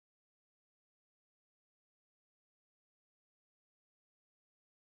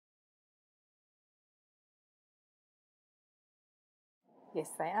Yes,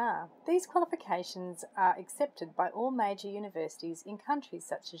 they are. These qualifications are accepted by all major universities in countries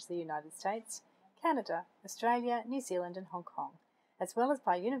such as the United States, Canada, Australia, New Zealand and Hong Kong, as well as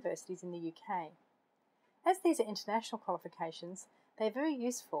by universities in the UK. As these are international qualifications, they are very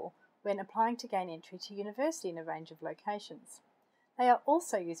useful when applying to gain entry to university in a range of locations. They are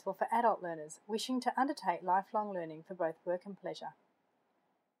also useful for adult learners wishing to undertake lifelong learning for both work and pleasure.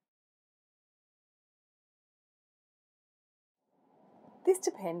 This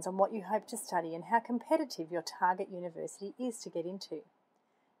depends on what you hope to study and how competitive your target university is to get into.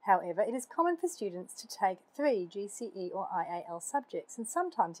 However, it is common for students to take 3 GCE or IAL subjects, and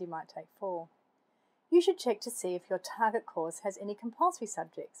sometimes you might take 4. You should check to see if your target course has any compulsory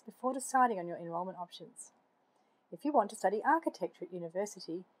subjects before deciding on your enrolment options. If you want to study architecture at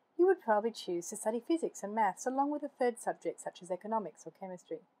university, you would probably choose to study physics and maths along with a third subject such as economics or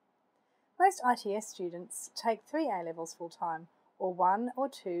chemistry. Most ITS students take 3 A-levels full-time or 1 or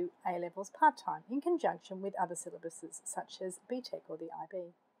 2 A-levels part-time in conjunction with other syllabuses such as BTEC or the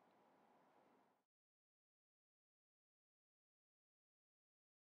IB.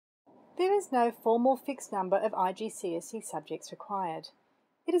 There is no formal fixed number of IGCSE subjects required.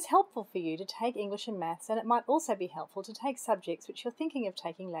 It is helpful for you to take English and Maths, and it might also be helpful to take subjects which you're thinking of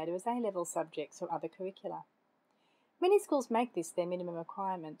taking later as A-level subjects or other curricula. Many schools make this their minimum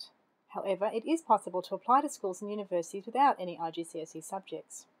requirement. However, it is possible to apply to schools and universities without any IGCSE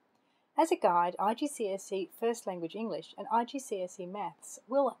subjects. As a guide, IGCSE First Language English and IGCSE Maths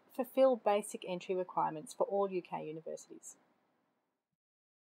will fulfil basic entry requirements for all UK universities.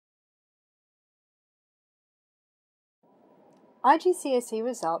 IGCSE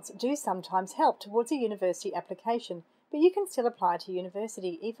results do sometimes help towards a university application, but you can still apply to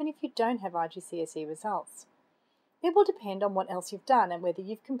university even if you don't have IGCSE results. It will depend on what else you've done and whether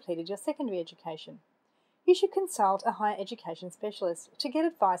you've completed your secondary education. You should consult a higher education specialist to get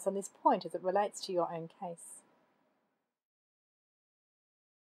advice on this point as it relates to your own case.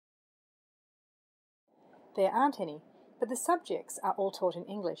 There aren't any, but the subjects are all taught in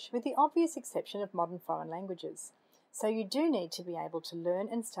English, with the obvious exception of modern foreign languages. So you do need to be able to learn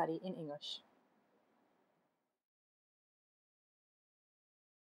and study in English.